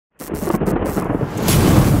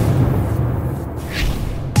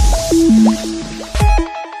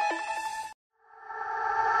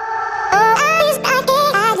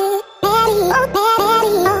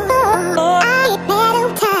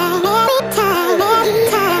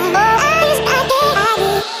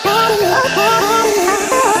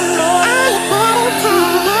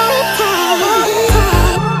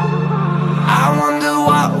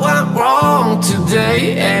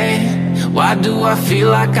I feel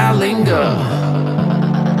like I linger?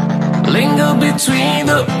 Linger between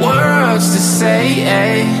the words to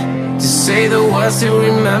say the words to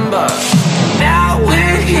remember. Now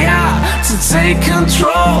we're here to take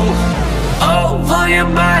control over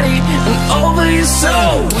your body and over your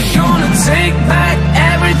soul. We're gonna take back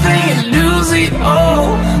everything and lose it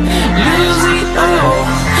all. Lose it all.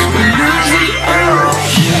 We lose it all.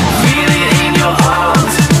 Feel it in your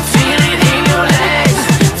arms, feel it in your legs,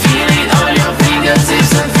 feel it on your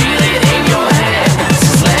fingertips and feel it in your head.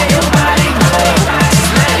 Just let your body go,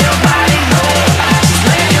 just let your body go, just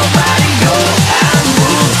let your body go and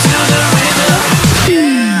move to the rhythm.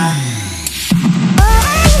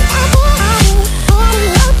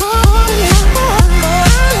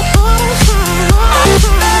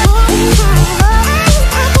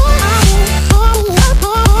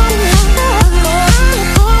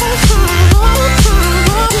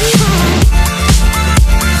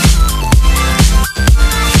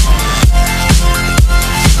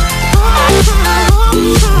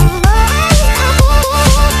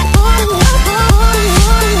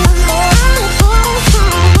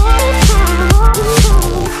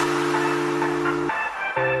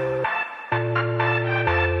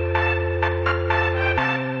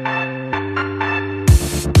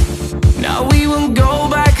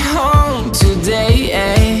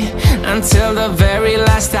 Until the very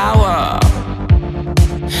last hour,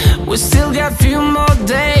 we still got few more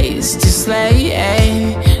days to slay.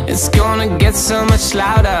 It's gonna get so much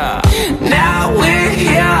louder. Now we're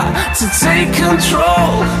here to take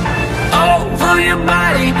control over your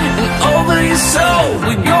body and over your soul.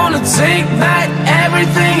 We're gonna take back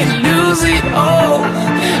everything and lose it all.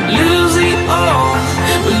 Lose it all.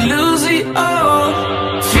 We lose it all.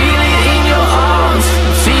 Feel it in your arms,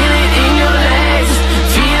 feel it in your legs,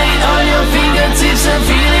 feel it on your fingertips and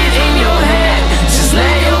feel it in your head. Just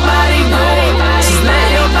let your body go, just let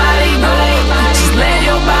your body go, just let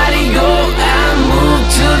your body go and move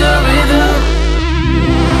to the rhythm.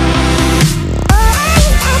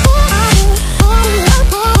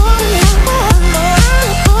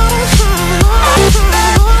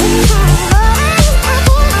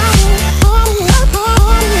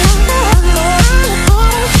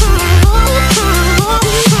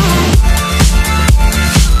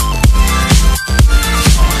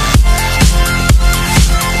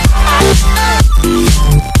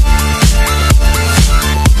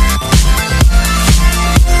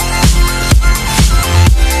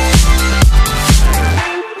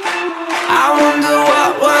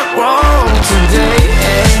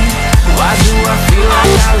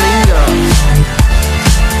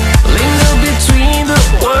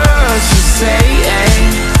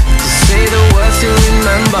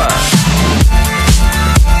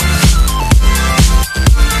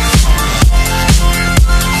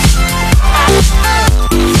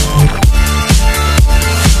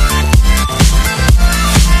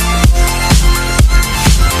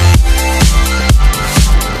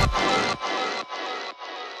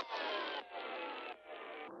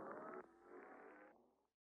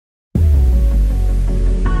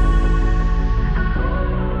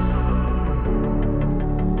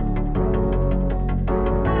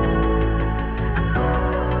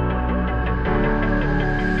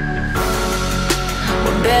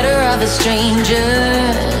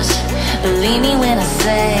 Strangers, believe me when I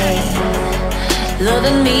say,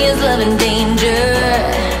 loving me is loving danger.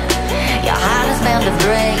 Your heart is bound to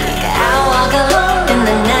break. I walk alone in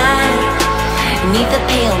the night, beneath the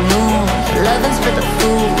pale moon, loving's for the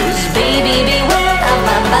fools. Baby, beware of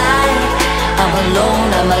my bite. I'm alone,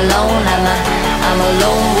 I'm alone, I'm a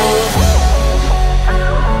lone wolf.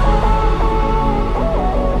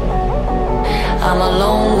 I'm a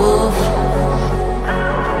lone wolf.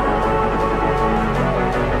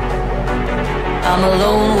 I'm a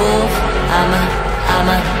lone wolf, I'm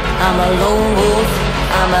a lone wolf,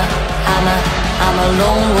 I'm a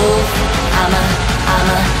lone wolf, I'm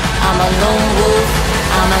a lone wolf,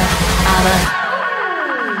 I'm a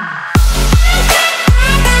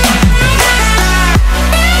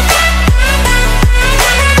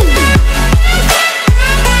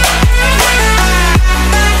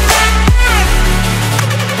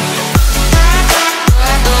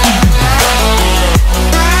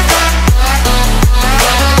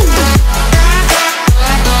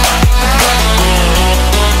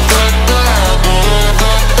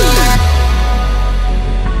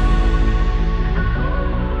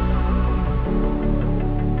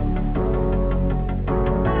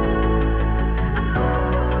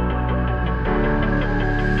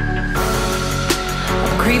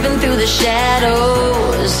creeping through the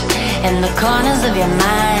shadows and the corners of your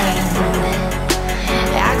mind.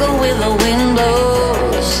 I go where the wind blows.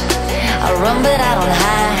 but I don't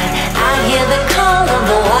hide. I hear the call of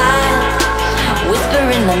the wild,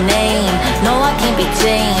 whispering my name. No, I can't be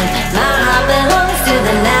tamed. My heart belongs to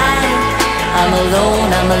the night. I'm alone,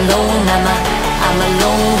 I'm alone, I'm a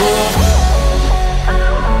lone wolf.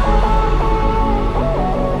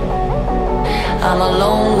 I'm a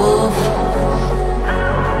lone wolf.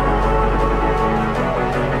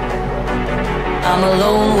 I'm a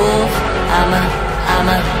lone wolf. I'm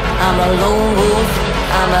a lone wolf.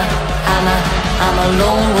 I'm a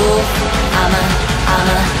lone wolf.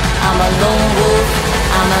 I'm a lone wolf.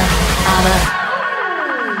 I'm a